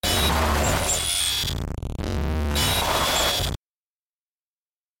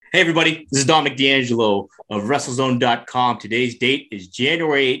Hey, everybody, this is Dominic D'Angelo of WrestleZone.com. Today's date is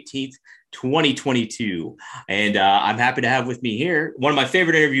January 18th, 2022. And I'm happy to have with me here one of my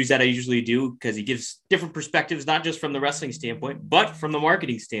favorite interviews that I usually do because he gives different perspectives, not just from the wrestling standpoint, but from the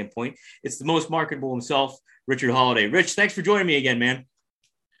marketing standpoint. It's the most marketable himself, Richard Holiday. Rich, thanks for joining me again, man.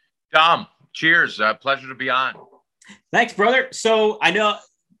 Dom, cheers. Pleasure to be on. Thanks, brother. So I know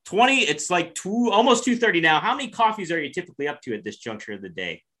 20, it's like almost 2:30 now. How many coffees are you typically up to at this juncture of the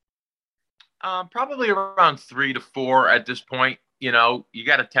day? Probably around 3 to 4 at this point. You know, you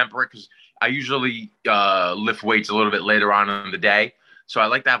got to temper it because I usually lift weights a little bit later on in the day. So I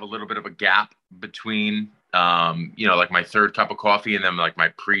like to have a little bit of a gap between, like my third cup of coffee and then like my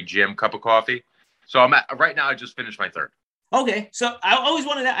pre-gym cup of coffee. So right now, I just finished my third. Okay. So I always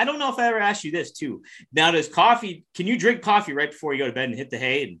wanted to, I don't know if I ever asked you this too. Now, can you drink coffee right before you go to bed and hit the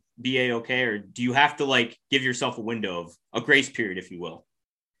hay and be A-okay? Or do you have to give yourself a window of a grace period, if you will?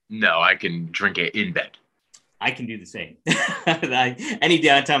 No, I can drink it in bed. I can do the same. Any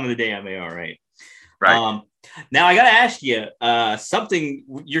time of the day, I'm all right. Right. Now, I got to ask you something.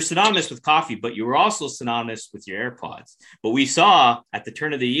 You're synonymous with coffee, but you were also synonymous with your AirPods. But we saw at the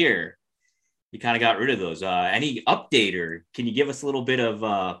turn of the year, you kind of got rid of those. Any update, or can you give us a little bit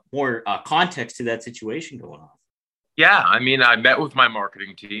of more context to that situation going on? Yeah, I mean, I met with my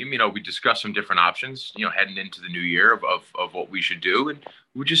marketing team. We discussed some different options, heading into the new year of what we should do. And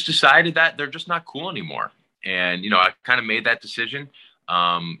we just decided that they're just not cool anymore. And, I kind of made that decision,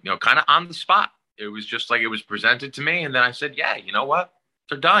 kind of on the spot. It was just like it was presented to me. And then I said, yeah, you know what?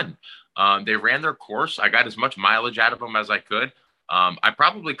 They're done. They ran their course. I got as much mileage out of them as I could. I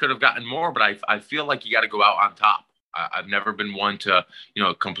probably could have gotten more, but I feel like you got to go out on top. I've never been one to,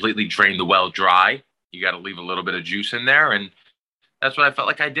 completely drain the well dry. You got to leave a little bit of juice in there. And that's what I felt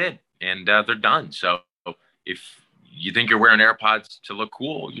like I did. And they're done. So if you think you're wearing AirPods to look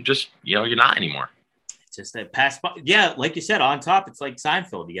cool, you're not anymore. It's just that pass. Yeah. Like you said, on top, it's like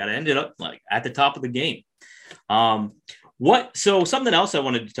Seinfeld. You got to end it up at the top of the game. So something else I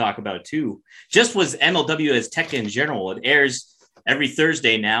wanted to talk about too, just was MLW Azteca in general. It airs every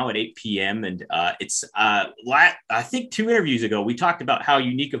Thursday now at 8 p.m. And it's, I think 2 interviews ago, we talked about how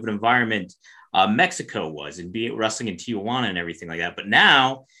unique of an environment Mexico was and be wrestling in Tijuana and everything like that. But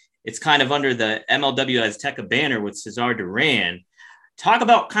now it's kind of under the MLW Azteca banner with Cesar Duran. Talk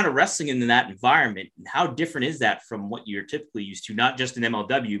about kind of wrestling in that environment and how different is that from what you're typically used to, not just in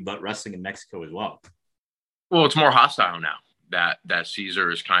MLW, but wrestling in Mexico as well. Well, it's more hostile now that Cesar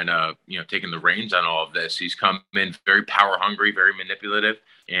is kind of, taking the reins on all of this. He's come in very power hungry, very manipulative.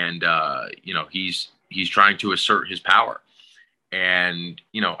 And, he's trying to assert his power. And,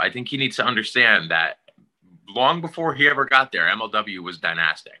 I think he needs to understand that long before he ever got there, MLW was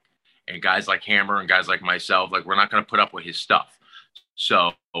dynastic. And guys like Hammer and guys like myself, we're not going to put up with his stuff.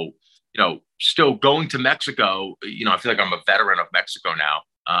 So, still going to Mexico, I feel like I'm a veteran of Mexico now.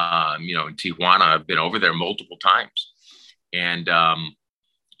 In Tijuana, I've been over there multiple times. And,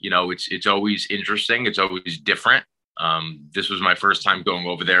 it's always interesting. It's always different. This was my first time going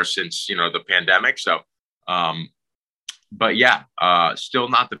over there since, the pandemic. So, but yeah, still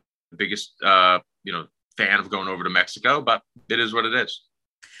not the biggest, fan of going over to Mexico, but it is what it is.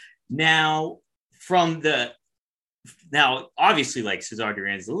 Now, obviously, Cesar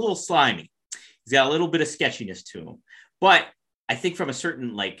Duran is a little slimy. He's got a little bit of sketchiness to him, but I think from a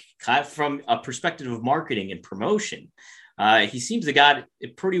certain, from a perspective of marketing and promotion, he seems to got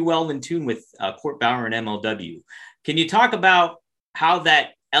it pretty well in tune with Court Bauer and MLW. Can you talk about how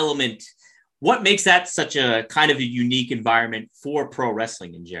that element, what makes that such a kind of a unique environment for pro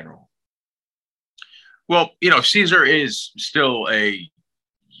wrestling in general? Well, Cesar is still a,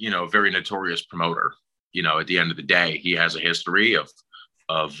 very notorious promoter. At the end of the day, he has a history of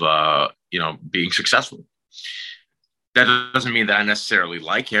being successful. That doesn't mean that I necessarily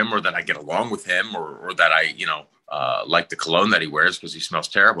like him or that I get along with him or that I, like the cologne that he wears because he smells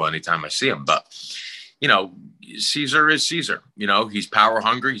terrible anytime I see him. But, Cesar is Cesar. He's power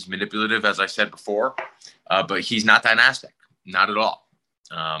hungry. He's manipulative, as I said before, but he's not dynastic, not at all.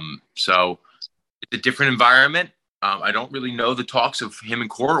 So it's a different environment. I don't really know the talks of him and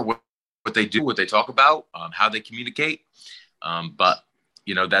Court, what they do, what they talk about, how they communicate. But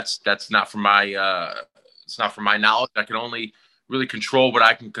that's not for my it's not for my knowledge. I can only really control what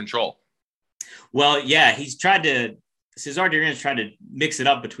I can control. Well, yeah, Cesar Duran's tried to mix it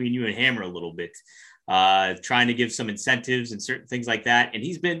up between you and Hammer a little bit, trying to give some incentives and certain things like that. And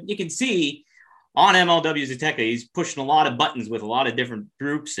you can see on MLW Azteca, he's pushing a lot of buttons with a lot of different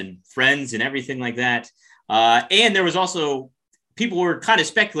groups and friends and everything like that. And there was also, people were kind of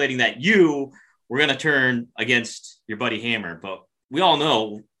speculating that you were going to turn against your buddy Hammer, but we all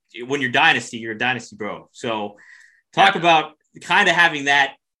know when you're dynasty, you're a dynasty bro. So talk about kind of having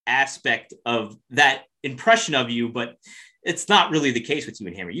that aspect of that impression of you, but it's not really the case with you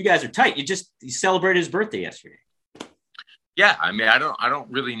and Hammer. You guys are tight. You celebrated his birthday yesterday. Yeah, I mean, I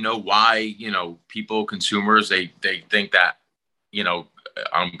don't really know why, people, consumers, they think that,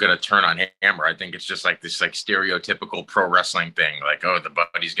 I'm gonna turn on Hammer. I think it's just like this stereotypical pro wrestling thing, like, oh, the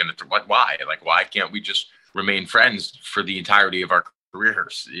buddy's gonna why? Like, why can't we just remain friends for the entirety of our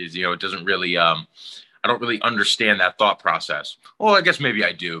careers? It doesn't really I don't really understand that thought process. Well, I guess maybe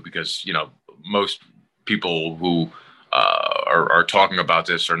I do, because most people who are talking about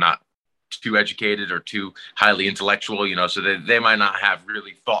this are not too educated or too highly intellectual, so they might not have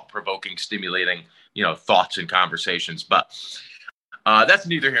really thought-provoking, stimulating, thoughts and conversations. But that's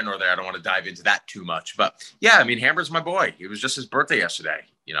neither here nor there. I don't want to dive into that too much. But yeah, I mean, Hammer's my boy. It was just his birthday yesterday.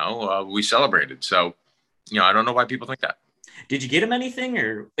 We celebrated. So, I don't know why people think that. Did you get him anything?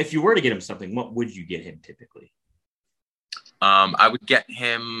 Or if you were to get him something, what would you get him typically? I would get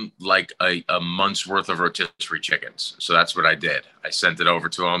him like a month's worth of rotisserie chickens. So that's what I did. I sent it over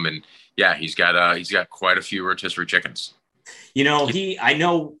to him, and yeah, he's got quite a few rotisserie chickens.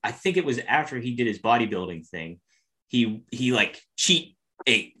 I think it was after he did his bodybuilding thing. He like cheat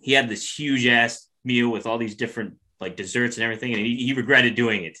ate. He had this huge ass meal with all these different like desserts and everything, and he regretted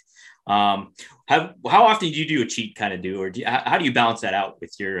doing it. How often do you do a cheat kind of do, or how do you balance that out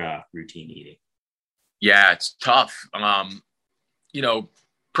with your routine eating? Yeah, it's tough.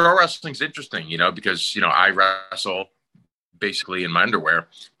 Pro wrestling's interesting, because, I wrestle basically in my underwear.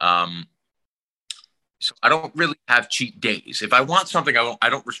 So I don't really have cheat days. If I want something, I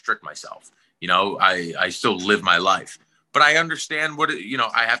don't restrict myself. I still live my life, but I understand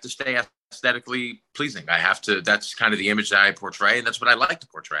I have to stay aesthetically pleasing. That's kind of the image that I portray, and that's what I like to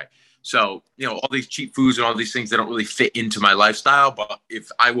portray. So, all these cheap foods and all these things, they don't really fit into my lifestyle, but if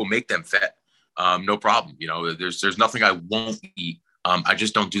I will make them fit, no problem. There's nothing I won't eat. I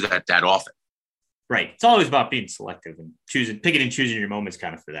just don't do that often. Right. It's always about being selective and picking and choosing your moments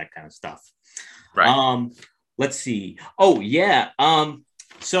kind of for that kind of stuff. Right. Let's see. Oh yeah.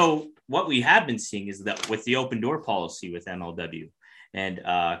 So what we have been seeing is that with the open door policy with MLW and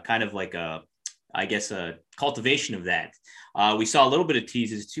kind of like a cultivation of that. We saw a little bit of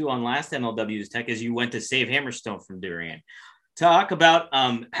teases too on last MLW's Tech as you went to save Hammerstone from Duran. Talk about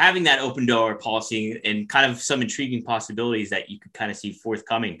having that open door policy and kind of some intriguing possibilities that you could kind of see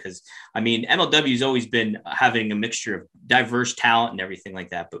forthcoming. Because, I mean, MLW has always been having a mixture of diverse talent and everything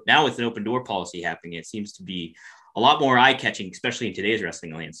like that. But now with an open door policy happening, it seems to be a lot more eye-catching, especially in today's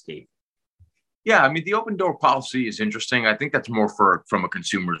wrestling landscape. Yeah, I mean, the open door policy is interesting. I think that's more from a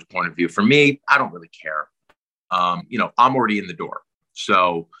consumer's point of view. For me, I don't really care. I'm already in the door.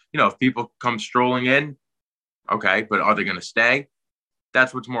 So, if people come strolling in, okay, but are they going to stay?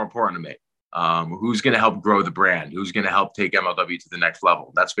 That's what's more important to me. Who's going to help grow the brand? Who's going to help take MLW to the next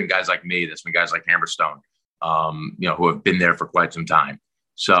level? That's been guys like me. That's been guys like Hammerstone, who have been there for quite some time.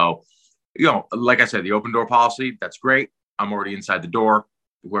 So, like I said, the open door policy, that's great. I'm already inside the door.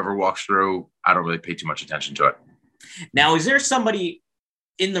 Whoever walks through, I don't really pay too much attention to it. Now, is there somebody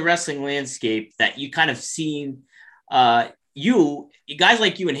in the wrestling landscape that you kind of seen, you guys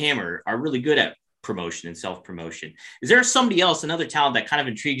like you and Hammer are really good at promotion and self-promotion. Is there somebody else, another talent that kind of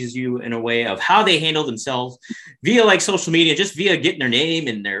intrigues you in a way of how they handle themselves via like social media, just via getting their name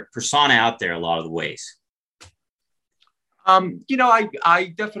and their persona out there a lot of the ways?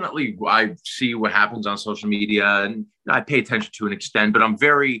 I definitely see what happens on social media and I pay attention to an extent, but I'm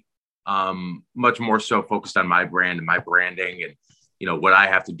very much more so focused on my brand and my branding and, what I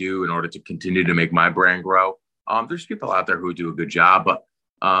have to do in order to continue to make my brand grow. There's people out there who do a good job, but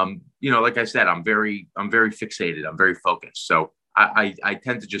like I said, I'm very fixated. I'm very focused. So I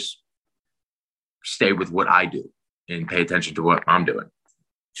tend to just stay with what I do and pay attention to what I'm doing.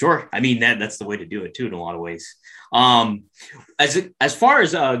 Sure. I mean, that's the way to do it too, in a lot of ways. As far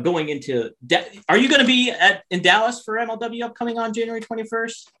as going into, are you going to be in Dallas for MLW upcoming on January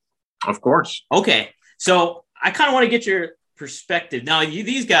 21st? Of course. Okay. So I kind of want to get your perspective. Now,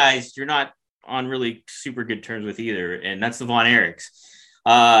 these guys, you're not on really super good terms with either. And that's the Von Erichs.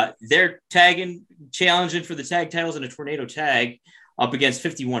 They're challenging for the tag titles in a tornado tag up against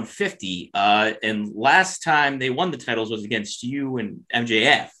 5150. And last time they won the titles was against you and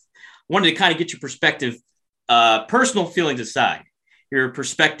MJF. Wanted to kind of get your perspective, personal feelings aside, your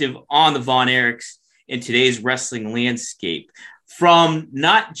perspective on the Von Erichs in today's wrestling landscape from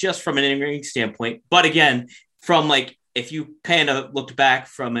not just from an in-ring standpoint, but again, from like, if you kind of looked back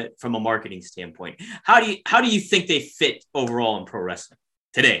from it from a marketing standpoint, how do you think they fit overall in pro wrestling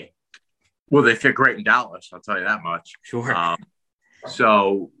today? Well, they fit great in Dallas. I'll tell you that much. Sure.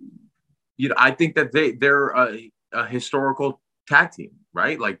 So, I think that they're a historical tag team,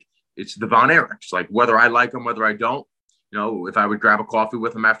 right? Like it's the Von Erichs. Like whether I like them, whether I don't, if I would grab a coffee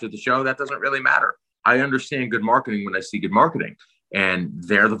with them after the show, that doesn't really matter. I understand good marketing when I see good marketing, and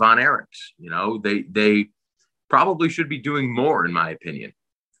they're the Von Erichs. They probably should be doing more, in my opinion.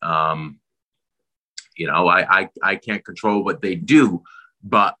 I can't control what they do,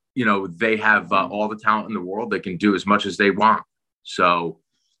 but they have all the talent in the world. They can do as much as they want. So,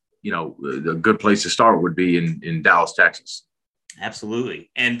 the good place to start would be in Dallas, Texas.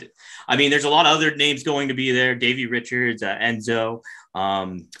 Absolutely. And I mean, there's a lot of other names going to be there. Davey Richards, Enzo,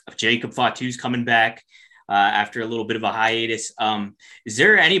 Jacob Fatu's coming back after a little bit of a hiatus. Is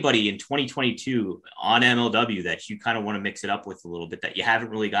there anybody in 2022 on MLW that you kind of want to mix it up with a little bit that you haven't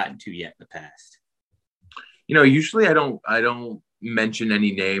really gotten to yet in the past? Usually I don't mention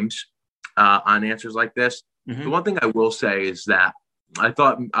any names on answers like this. Mm-hmm. The one thing I will say is that I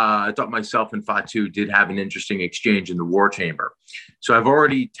thought myself and Fatu did have an interesting exchange in the War Chamber. So I've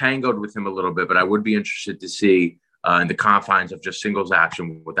already tangoed with him a little bit, but I would be interested to see in the confines of just singles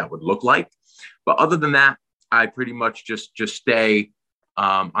action what that would look like. But other than that, I pretty much just stay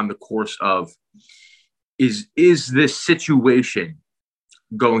on the course of is this situation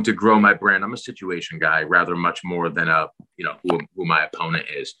going to grow my brand? I'm a situation guy rather much more than who my opponent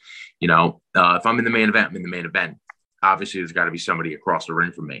is. If I'm in the main event, I'm in the main event. Obviously, there's got to be somebody across the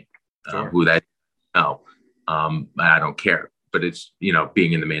ring from me who that. No, I don't care. But it's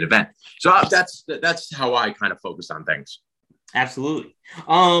being in the main event. So that's how I kind of focus on things. Absolutely.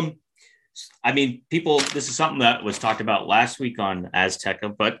 I mean, this is something that was talked about last week on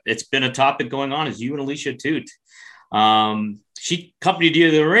Azteca, but it's been a topic going on, is you and Alicia Toot. She accompanied you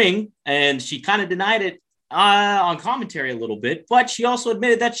to the ring, and she kind of denied it on commentary a little bit, but she also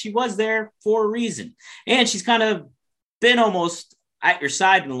admitted that she was there for a reason. And she's kind of been almost at your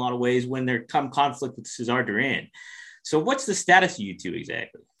side in a lot of ways when there come conflict with Cesar Duran. So what's the status of you two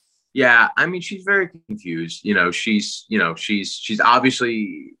exactly? Yeah, I mean, she's very confused. She's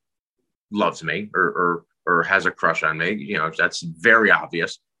obviously loves me or has a crush on me. That's very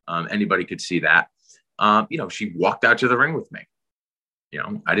obvious. Anybody could see that. She walked out to the ring with me.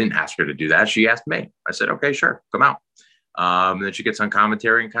 I didn't ask her to do that. She asked me. I said, okay, sure, come out. And then she gets on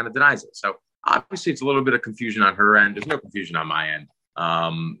commentary and kind of denies it. So obviously it's a little bit of confusion on her end. There's no confusion on my end.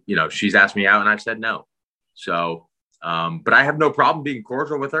 She's asked me out and I've said no. So, but I have no problem being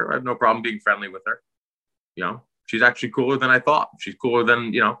cordial with her. I have no problem being friendly with her. She's actually cooler than I thought. She's cooler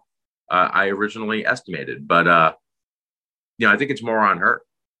than, I originally estimated. But, I think it's more on her.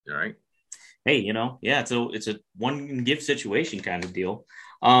 All right. Hey, yeah, it's a one give situation kind of deal.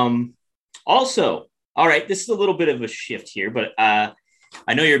 Also, all right, this is a little bit of a shift here, but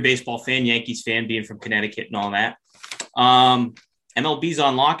I know you're a baseball fan, Yankees fan, being from Connecticut and all that. MLB's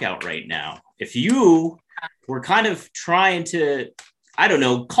on lockout right now. If you were kind of trying to, I don't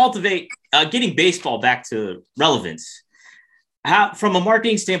know, cultivate getting baseball back to relevance, from a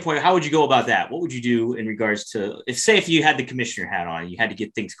marketing standpoint, how would you go about that? What would you do in regards to if you had the commissioner hat on and you had to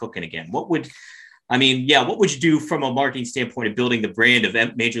get things cooking again? What would you do from a marketing standpoint of building the brand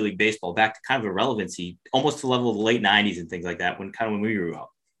of Major League Baseball back to kind of a relevancy, almost to the level of the late 90s and things like that when we grew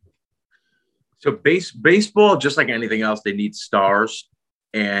up? So baseball, just like anything else, they need stars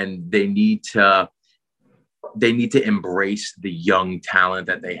and they need to embrace the young talent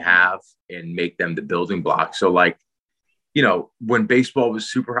that they have and make them the building blocks. So when baseball was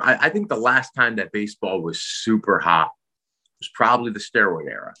super hot, I think the last time that baseball was super hot was probably the steroid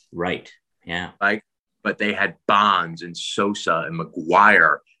era. Right. Yeah. But they had Bonds and Sosa and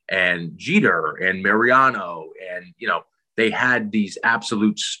McGuire and Jeter and Mariano. And, they had these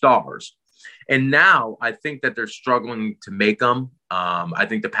absolute stars. And now I think that they're struggling to make them. I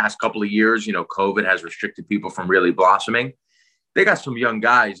think the past couple of years, COVID has restricted people from really blossoming. They got some young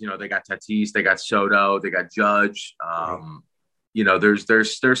guys, they got Tatis, they got Soto, they got Judge.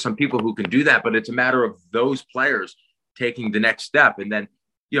 There's some people who can do that, but it's a matter of those players taking the next step. And then,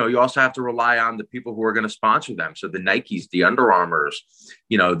 you also have to rely on the people who are going to sponsor them. So the Nikes, the Under Armours,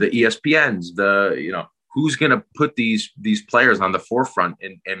 the ESPNs, who's going to put these players on the forefront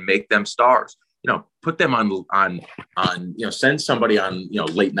and make them stars. Put them on send somebody on,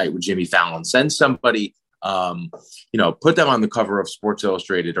 Late Night with Jimmy Fallon, send somebody, put them on the cover of Sports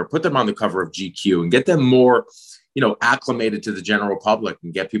Illustrated or put them on the cover of GQ and get them more, acclimated to the general public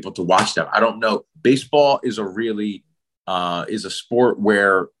and get people to watch them. I don't know. Baseball is is a sport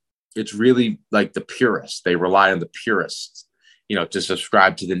where it's really like the purists. They rely on the purists, to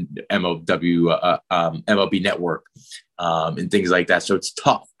subscribe to the MLB network and things like that. So it's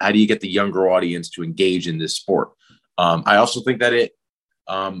tough. How do you get the younger audience to engage in this sport? I also think that it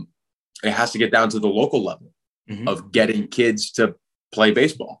has to get down to the local level of getting kids to play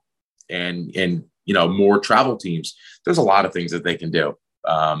baseball and more travel teams. There's a lot of things that they can do.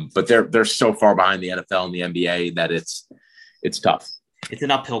 But they're so far behind the NFL and the NBA that it's tough. It's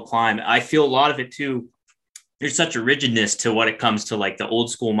an uphill climb. I feel a lot of it too. There's such a rigidness to what it comes to like the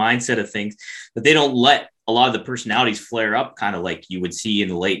old school mindset of things that they don't let a lot of the personalities flare up, kind of like you would see in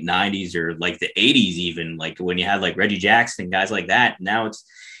the late 90s or like the 80s, even like when you had like Reggie Jackson, guys like that. Now it's,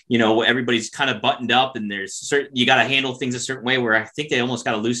 everybody's kind of buttoned up and you got to handle things a certain way where I think they almost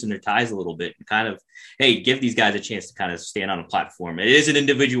got to loosen their ties a little bit and kind of, hey, give these guys a chance to kind of stand on a platform. It is an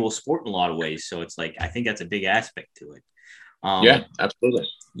individual sport in a lot of ways. So it's like, I think that's a big aspect to it. Yeah, absolutely.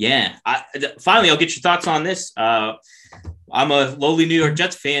 Yeah. Finally, I'll get your thoughts on this. I'm a lowly New York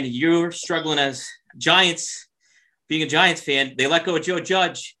Jets fan. You're struggling as Giants, being a Giants fan. They let go of Joe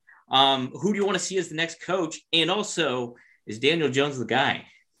Judge. Who do you want to see as the next coach? And also, is Daniel Jones the guy?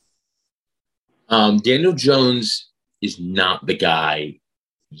 Daniel Jones is not the guy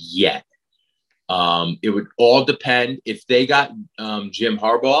yet. It would all depend. If they got Jim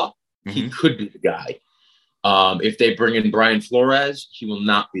Harbaugh, he could be the guy. If they bring in Brian Flores, he will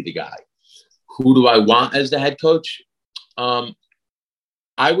not be the guy. Who do I want as the head coach?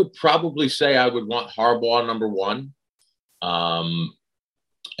 I would probably say I would want Harbaugh number one.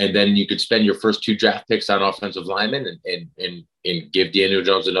 And then you could spend your first 2 draft picks on offensive linemen and give Daniel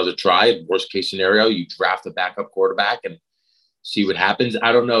Jones another try. Worst case scenario, you draft a backup quarterback and see what happens.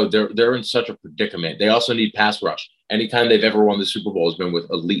 I don't know. They're in such a predicament. They also need pass rush. Anytime they've ever won the Super Bowl has been with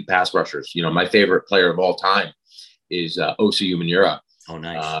elite pass rushers. My favorite player of all time is Osi Umenyiora. Oh,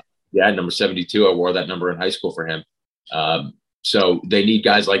 nice. Number 72. I wore that number in high school for him. So they need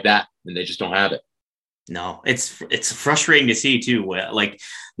guys like that, and they just don't have it. No, it's frustrating to see too. Like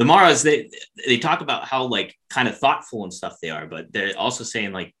the Maras, they talk about how like kind of thoughtful and stuff they are, but they're also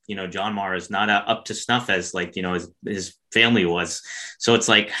saying like, John Mara is not up to snuff as like, his family was. So it's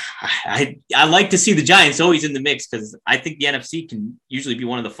like, I like to see the Giants always in the mix because I think the NFC can usually be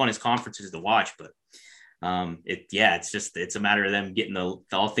one of the funnest conferences to watch, but it's a matter of them getting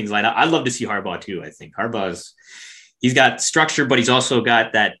all things lined up. I'd love to see Harbaugh too. I think he's got structure, but he's also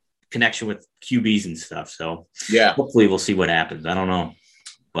got that connection with QBs and stuff. So yeah, hopefully we'll see what happens. I don't know,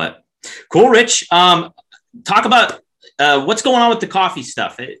 but cool. Rich, talk about what's going on with the coffee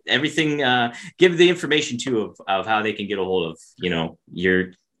stuff. Everything. Give the information too of how they can get a hold of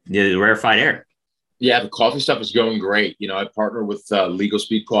your Rarefied Air. Yeah, the coffee stuff is going great. I partner with Legal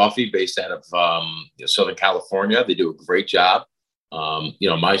Speed Coffee based out of Southern California. They do a great job.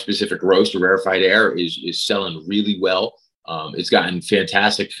 My specific roast, Rarefied Air, is selling really well. It's gotten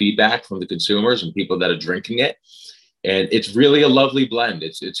fantastic feedback from the consumers and people that are drinking it. And it's really a lovely blend.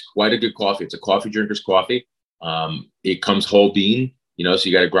 It's quite a good coffee. It's a coffee drinker's coffee. It comes whole bean, so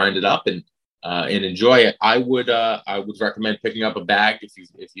you got to grind it up and enjoy it. I would recommend picking up a bag if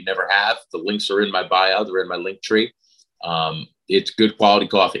you never have. The links are in my bio. They're in my link tree. It's good quality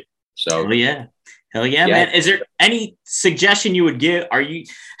coffee. So Hell yeah, man. Is there any suggestion you would give? Are you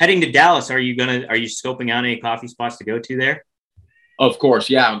heading to Dallas? Are you scoping out any coffee spots to go to there? Of course.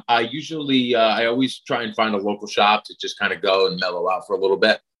 Yeah. I always try and find a local shop to just kind of go and mellow out for a little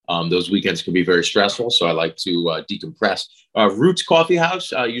bit. Those weekends can be very stressful. So I like to decompress. Roots Coffee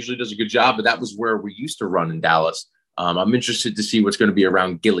House usually does a good job, but that was where we used to run in Dallas. I'm interested to see what's going to be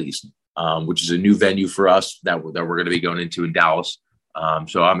around Gillies, which is a new venue for us that we're going to be going into in Dallas.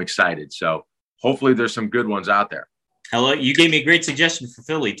 So I'm excited. So hopefully there's some good ones out there. Hello, you gave me a great suggestion for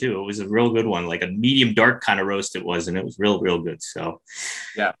Philly too. It was a real good one, like a medium dark kind of roast it was, and it was real good. So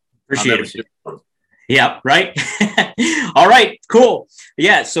yeah, appreciate it. Yeah, right. All right, cool.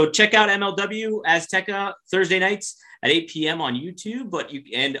 Yeah, so check out MLW Azteca Thursday nights at 8 p.m. on YouTube,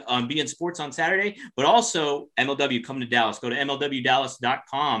 and on beIN Sports on Saturday, but also MLW coming to Dallas. Go to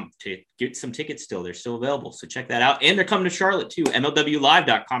MLWDallas.com to get some tickets still. They're still available, so check that out. And they're coming to Charlotte too,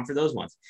 MLWLive.com for those ones.